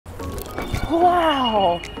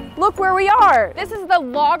Wow, look where we are. This is the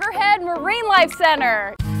Loggerhead Marinelife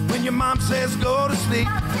Center. When your mom says go to sleep,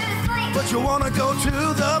 but you wanna go to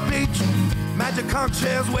the beach, magic conch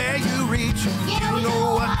shells where you reach. You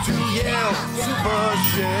know what to yell, Super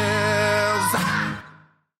Shellz.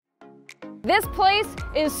 This place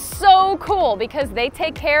is so cool because they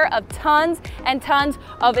take care of tons and tons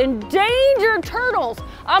of endangered turtles.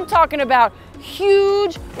 I'm talking about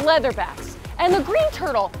huge leatherbacks and the green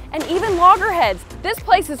turtle and even loggerheads. This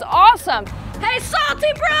place is awesome. Hey,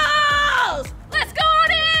 Salty Broz! Let's go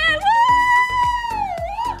on in!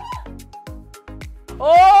 Woo!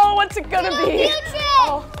 Oh, what's it gonna be?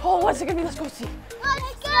 Oh, what's it gonna be? Let's go see.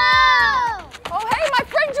 Let's go! Oh, hey, my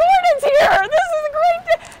friend Jordan's here. This is a great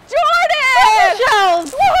day. Jordan!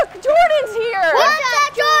 Shellz! Look, Jordan's here. What's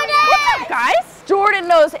up, Jordan? What's up, guys? Jordan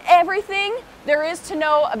knows everything there is to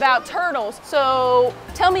know about turtles. So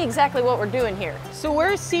tell me exactly what we're doing here. So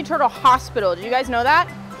we're Sea Turtle Hospital. Do you guys know that?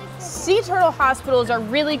 Sea Turtle hospitals are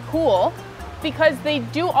really cool because they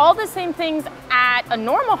do all the same things at a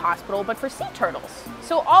normal hospital, but for sea turtles.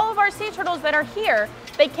 So all of our sea turtles that are here,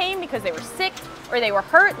 they came because they were sick or they were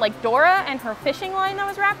hurt, like Dora and her fishing line that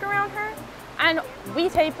was wrapped around her. And we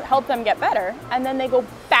help them get better, and then they go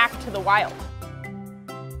back to the wild.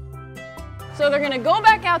 So they're gonna go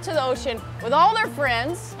back out to the ocean with all their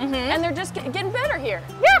friends, and they're just getting better here.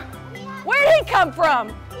 Yeah. Where did he come from?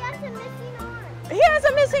 He has a missing arm. He has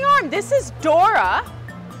a missing arm. This is Dora.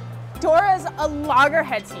 Dora's a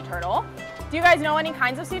loggerhead sea turtle. Do you guys know any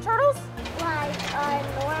kinds of sea turtles? Like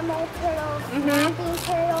normal turtles, snapping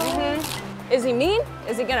turtles. Is he mean?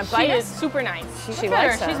 Is he gonna bite She us? is super nice. She Look at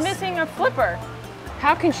likes her. us. She's missing a flipper.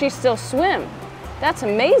 How can she still swim? That's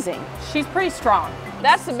amazing. She's pretty strong.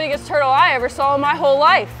 That's the biggest turtle I ever saw in my whole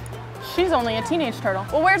life. She's only a teenage turtle.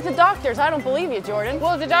 Well, where's the doctors? I don't believe you, Jordan.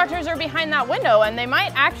 Well, the doctors are behind that window, and they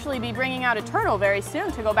might actually be bringing out a turtle very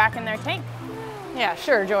soon to go back in their tank. Yeah,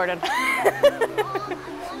 sure, Jordan.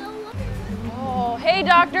 Oh, hey,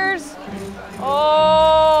 doctors.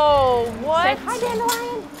 Oh, what? Say hi,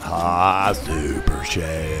 Dandelion. Ah, Super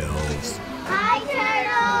Shellz. Hi,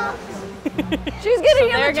 turtles. She's getting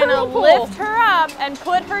in They're the turtle gonna pool. lift her up and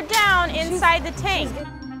put her down inside the tank.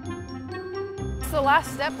 It's the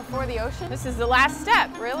last step before the ocean? This is the last step.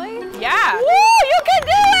 Really? Yeah. Woo, you can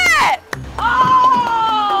do it!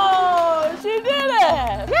 Oh, she did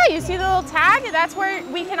it! Yeah, you see the little tag? That's where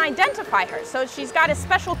we can identify her. So she's got a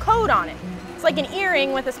special code on it. It's like an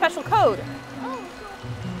earring with a special code.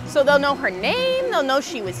 So they'll know her name, they'll know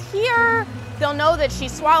she was here, they'll know that she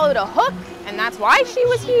swallowed a hook, and that's why she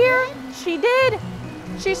was here. She did.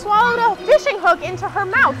 She swallowed a fishing hook into her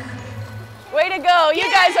mouth. Way to go, you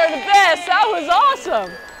guys are the best. That was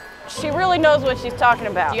awesome. She really knows what she's talking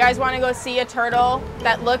about. Do you guys want to go see a turtle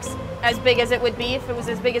that looks as big as it would be if it was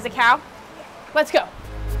as big as a cow? Let's go.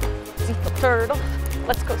 See some turtles.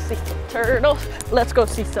 Let's go see some turtles. Let's go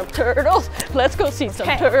see some turtles. Let's go see some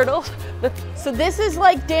turtles. So this is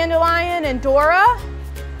like Dandelion and Dora,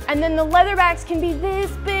 and then the leatherbacks can be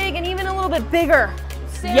this big and even a little bit bigger.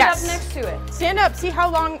 Stand up next to it. Stand up, see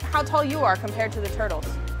how tall you are compared to the turtles.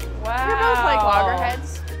 Wow. You're both like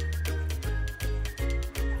loggerheads.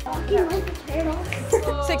 Walking like a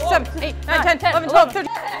turtle. 6, 7, 8, 9, 10, 11, 12,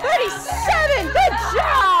 13, 37. Good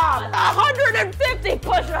job. 150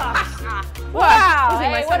 push-ups. Wow.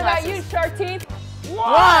 Hey, what about you, Shark Teeth?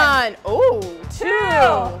 1. Ooh,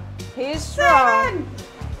 2. He's strong.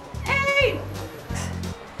 8.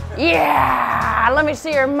 Yeah, let me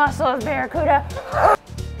see your muscles, Barracuda.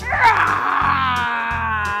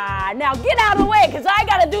 Now get out of the way, because I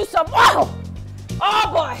got to do some, oh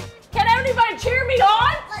boy. Can anybody cheer me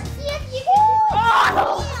on? Let's see if you can do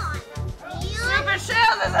it. Super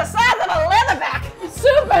Shellz is the size of a leatherback.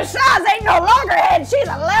 Super Shellz ain't no loggerhead, she's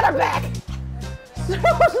a leatherback.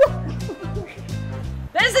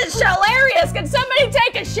 This is hilarious. Can somebody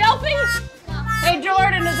take a selfie? Hey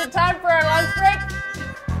Jordan, is it time for our lunch break?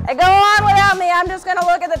 Hey, go on without me. I'm just gonna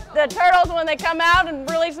look at the turtles when they come out and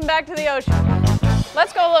release them back to the ocean.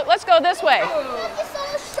 Let's go look, let's go this way.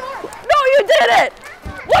 No, you did it!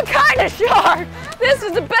 What kind of shark? This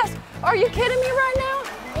is the best. Are you kidding me right now?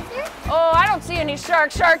 Is there? Oh, I don't see any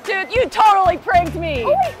shark, dude. You totally pranked me.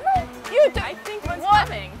 Oh, wait, look. I think what's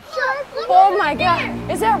coming. Shark, look Oh over my God,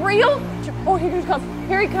 there. is that real? Oh, here he comes,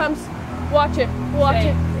 here he comes. Watch it, watch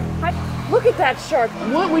it. Look at that shark.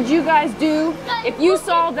 What would you guys do if you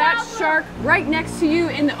saw that shark right next to you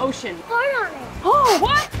in the ocean? Fart on it. Oh,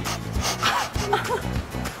 what?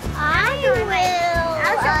 I will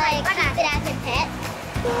keep it as a pet.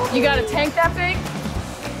 You got a tank that big?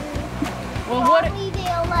 Well, what? Maybe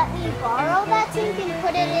they'll let me borrow that sink and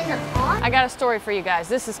put it in the pond. I got a story for you guys.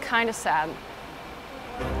 This is kind of sad.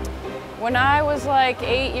 When I was like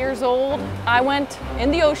 8 years old, I went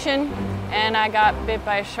in the ocean and I got bit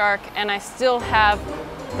by a shark, and I still have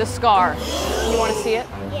the scar. You want to see it?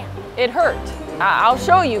 Yeah. It hurt. I'll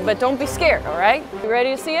show you, but don't be scared, all right? You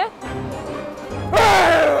ready to see it?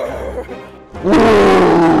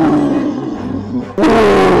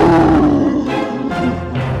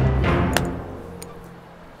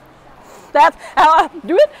 That's how I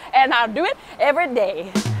do it, and I'll do it every day.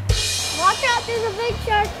 Watch out, there's a big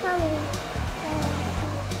shark coming.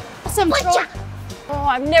 Oh,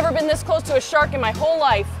 I've never been this close to a shark in my whole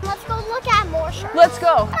life. Let's go look at more sharks. Let's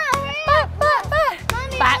go. Mommy,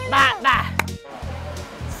 Bye, bye, bye.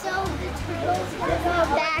 So the turtle's gonna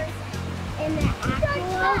go back in the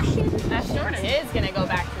actual ocean? That sort of is gonna go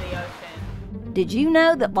back to the ocean. Did you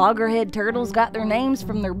know that loggerhead turtles got their names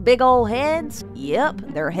from their big old heads? Yep,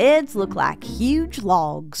 their heads look like huge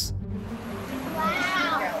logs.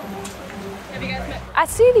 Wow. Have you guys met? I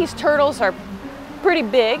see these turtles are pretty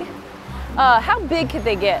big. How big could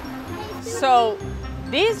they get? So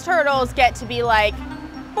these turtles get to be like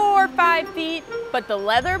 4 or 5 feet, but the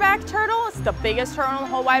leatherback turtle, it's the biggest turtle in the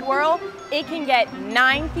whole wide world. It can get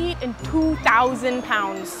 9 feet and 2,000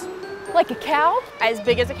 pounds. Like a cow? As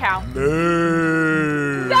big as a cow.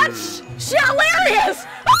 That's hilarious!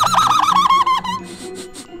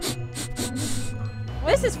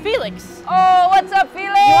 This is Felix. Oh, what's up,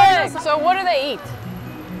 Felix? You wanna know So what do they eat?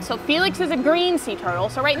 So Felix is a green sea turtle.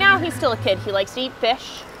 So right now he's still a kid. He likes to eat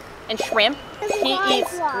fish and shrimp. He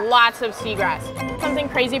eats lots of seagrass. Something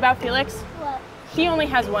crazy about Felix, What? he only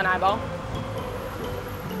has one eyeball.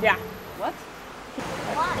 Yeah. What?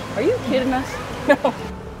 Why? Are you kidding us? No.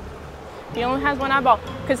 He only has one eyeball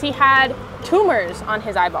because he had tumors on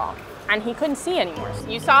his eyeball and he couldn't see anymore.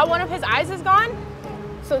 You saw one of his eyes is gone?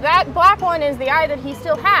 So that black one is the eye that he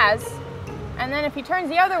still has. And then if he turns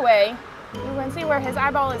the other way, you can see where his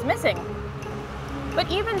eyeball is missing. But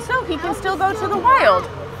even so, he can still go to the wild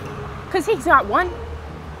because he's got one.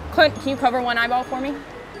 Clint, can you cover one eyeball for me?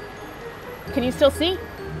 Can you still see?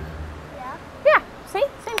 Yeah. Yeah, see?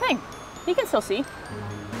 Same thing. He can still see.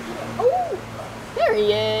 Oh, there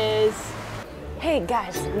he is. Hey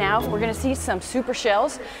guys, now we're gonna see some Super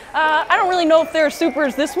Shellz. I don't really know if they're as super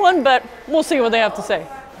as this one, but we'll see what they have to say.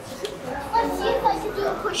 Let's see if I can do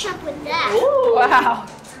a push-up with that. Wow.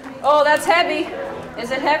 Oh, that's heavy. Is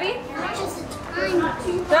it heavy? Just a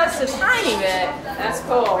tiny bit. That's a tiny bit. That's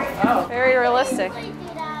cool. Oh, very realistic. I do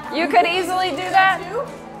that. You could easily do that?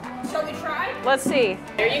 Shall we try? Let's see.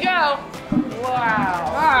 There you go.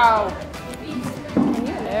 Wow. Wow.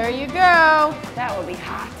 There you go. That would be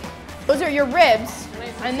hot. Those are your ribs,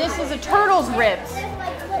 and this is a turtle's ribs.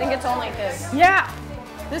 I think it's only this. Yeah.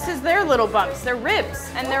 This is their little bumps, their ribs.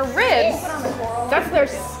 And their ribs, that's their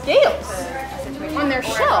scales on their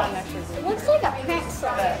shell. Looks like a pretzel.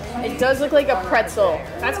 It does look like a pretzel.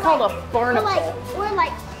 That's called a Or barnacle.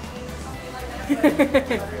 like.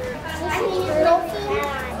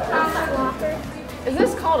 Is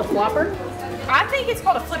this called a flopper? I think it's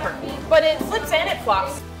called a flipper, but it flips and it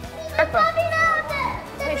flops.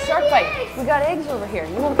 Hey, shark bite. We got eggs over here.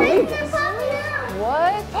 You won't believe this.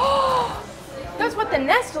 What? That's what the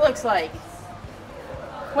nest looks like.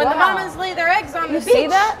 When the Wow. mamas lay their eggs on You the beach. see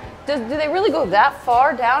that? Do they really go that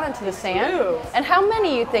far down into the sand? do. And how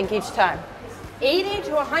many you think each time? 80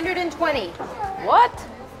 to 120. What?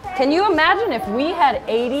 Can you imagine if we had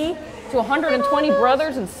 80 to 120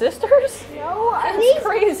 brothers and sisters? No, That's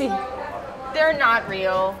crazy. They're not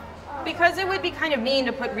real. Because it would be kind of mean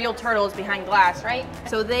to put real turtles behind glass, right?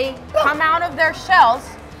 So they come out of their shells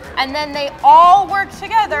and then they all work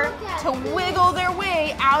together to wiggle their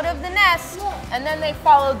way out of the nest, and then they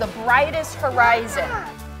follow the brightest horizon.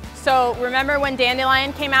 So remember when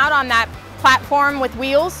Dandelion came out on that platform with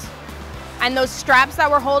wheels and those straps that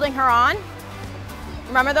were holding her on?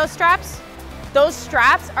 Remember those straps? Those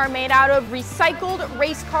straps are made out of recycled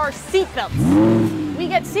race car seat belts. We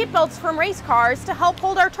get seat belts from race cars to help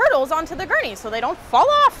hold our turtles onto the gurney so they don't fall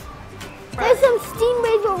off. There's some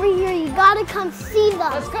stingrays over here. You gotta come see them.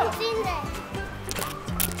 Let's go.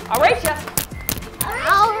 Stingrays. All right, Jeff.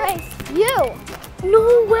 I'll race you.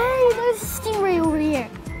 No way. There's a stingray over here.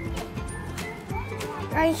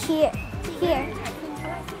 Right here. Here.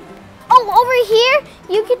 Oh, over here?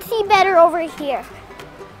 You can see better over here.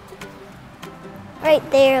 Right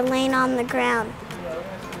there, laying on the ground.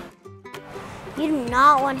 You do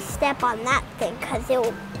not want to step on that thing because it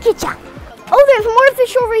will get ya. Oh, there's more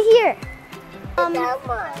fish over here.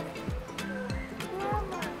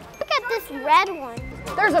 Look at this red one.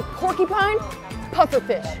 There's a porcupine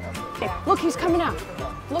pufferfish. Okay, look, he's coming out.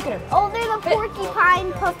 Look at him. Oh, there's a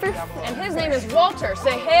porcupine pufferfish. And his name is Walter.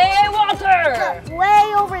 Say, hey, Walter! Look,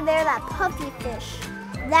 way over there, that puffy fish.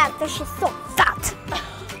 That fish is so fat.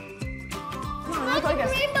 Look like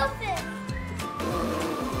this. Rainbow fish.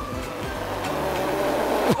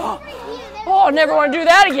 Oh, I never want to do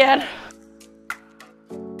that again.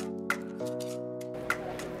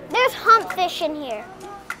 There's hump fish in here.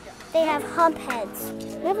 They have hump heads.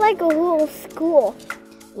 They have like a little school.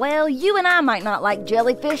 Well, you and I might not like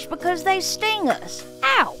jellyfish because they sting us.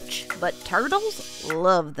 Ouch! But turtles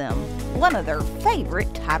love them. One of their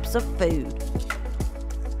favorite types of food.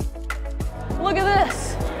 Look at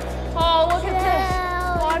this. Oh, look at this.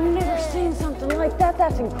 Oh, I've never seen something like that.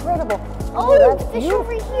 That's incredible. Oh, that's there's fish beautiful.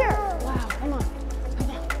 over here. Wow, come on.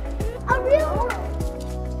 A real one.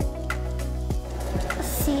 A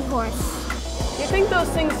seahorse. You think those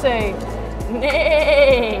things say,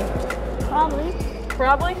 nay? Probably.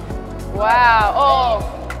 Probably. Wow. Oh,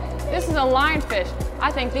 this is a lionfish.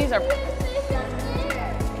 I think these are.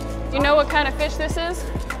 You know what kind of fish this is?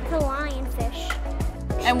 The lionfish.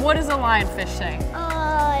 And what does a lionfish say?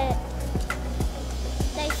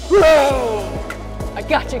 They I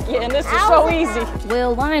got you again. This is so easy.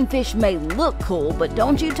 Well, lionfish may look cool, but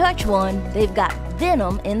don't you touch one. They've got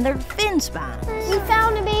venom in their fin spines. We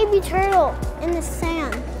found a baby turtle in the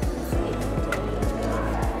sand.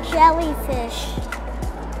 Jellyfish.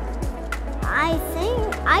 I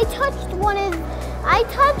think I touched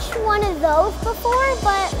one of those before,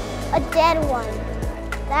 but a dead one.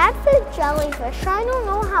 That's a jellyfish. I don't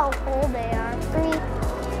know how old they are.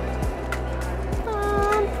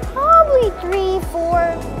 Probably 3, 4. I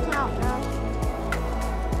don't know.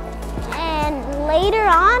 And later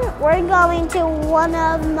on, we're going to one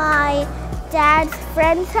of my dad's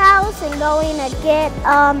friend's house and going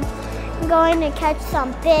to catch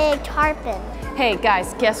some big tarpon. Hey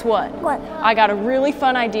guys, guess what? What? I got a really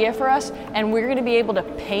fun idea for us, and we're gonna be able to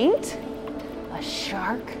paint a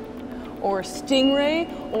shark or a stingray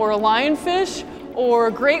or a lionfish or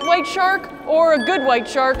a great white shark or a good white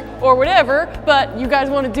shark or whatever, but you guys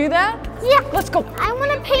wanna do that? Yeah. Let's go. I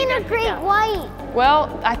want to paint a great white. Well,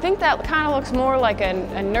 I think that kind of looks more like a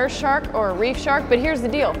nurse shark or a reef shark, but here's the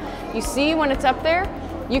deal. You see when it's up there,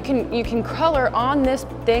 you can color on this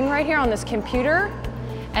thing right here, on this computer,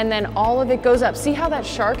 and then all of it goes up. See how that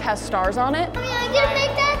shark has stars on it? I mean, I can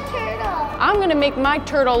make that turtle. I'm gonna make my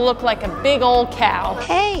turtle look like a big old cow.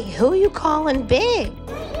 Hey, who you calling big?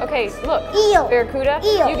 Okay, look. Eel. Barracuda,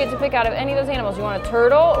 Eel. you get to pick out of any of those animals. You want a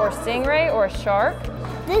turtle or a stingray or a shark?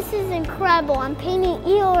 This is incredible. I'm painting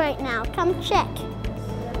eel right now. Come check.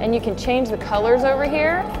 And you can change the colors over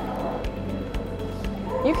here.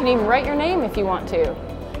 You can even write your name if you want to.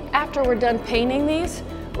 After we're done painting these,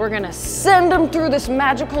 we're gonna send them through this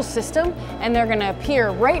magical system, and they're gonna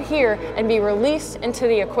appear right here and be released into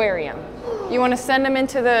the aquarium. You wanna send them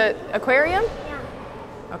into the aquarium? Yeah.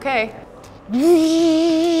 Okay.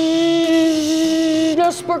 Now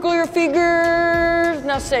sparkle your fingers.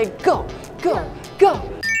 Now say go, go, go.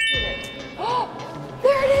 Oh,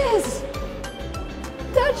 there it is.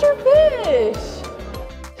 That's your fish.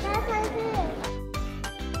 That's my fish.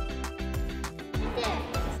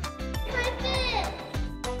 My fish.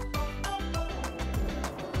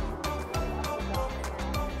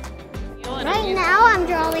 Right now I'm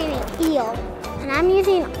drawing an eel. And I'm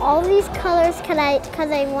using all these colors because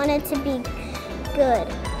I want it to be good.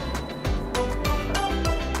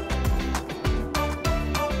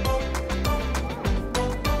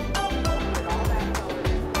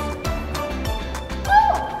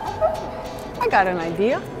 I got an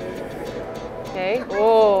idea. Okay.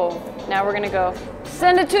 Oh, now we're gonna go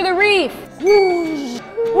send it to the reef. Whoosh,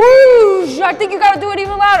 whoosh. I think you gotta do it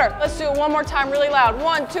even louder. Let's do it one more time, really loud.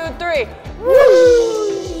 1, 2, 3. Whoosh.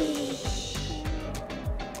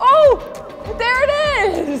 Oh, there it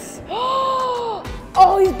is.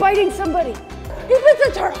 Oh, he's biting somebody. He bit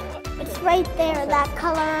the turtle. It's right there, that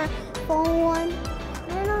colorful one.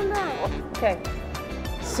 Right on that. Okay.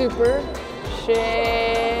 Super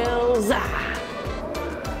Shellz.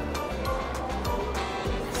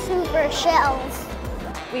 Super Shellz.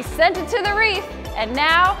 We sent it to the reef, and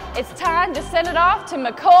now it's time to send it off to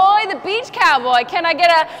McCoy the Beach Cowboy. Can I get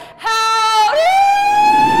a howdy?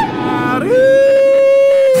 Howdy!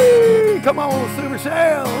 Come on, Super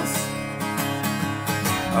Shellz.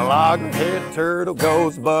 A loggerhead turtle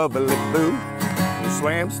goes bubbly blue. He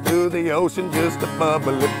swims through the ocean just a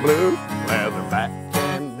bubbly blue. Leatherback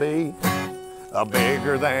can be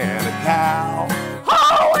bigger than a cow.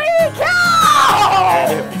 Holy cow!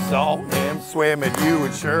 And if you saw him swimming, you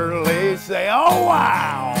would surely say, oh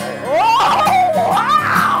wow! Oh,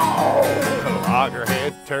 wow!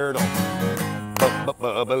 loggerhead turtle,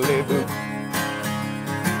 bubbly boo.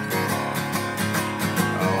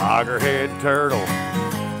 A loggerhead turtle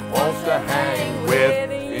wants to hang with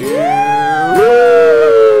you.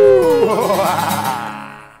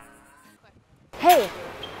 Hey,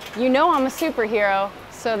 you know I'm a superhero,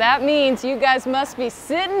 so that means you guys must be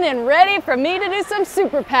sitting and ready for me to do some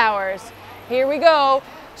superpowers. Here we go.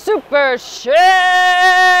 Super Shellz!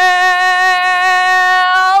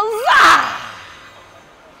 Ah!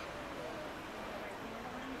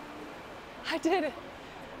 I did it.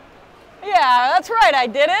 Yeah, that's right, I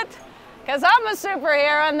did it. Because I'm a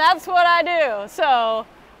superhero and that's what I do. So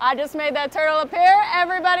I just made that turtle appear.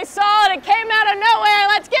 Everybody saw it. It came out of nowhere.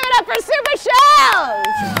 Let's give it up for Super Shellz!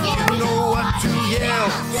 You know what to yell,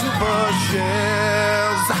 Super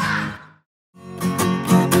Shellz.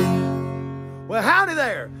 Well, howdy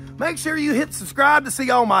there. Make sure you hit subscribe to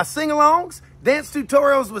see all my sing-alongs, dance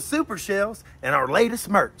tutorials with Super Shellz, and our latest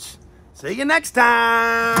merch. See you next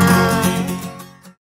time.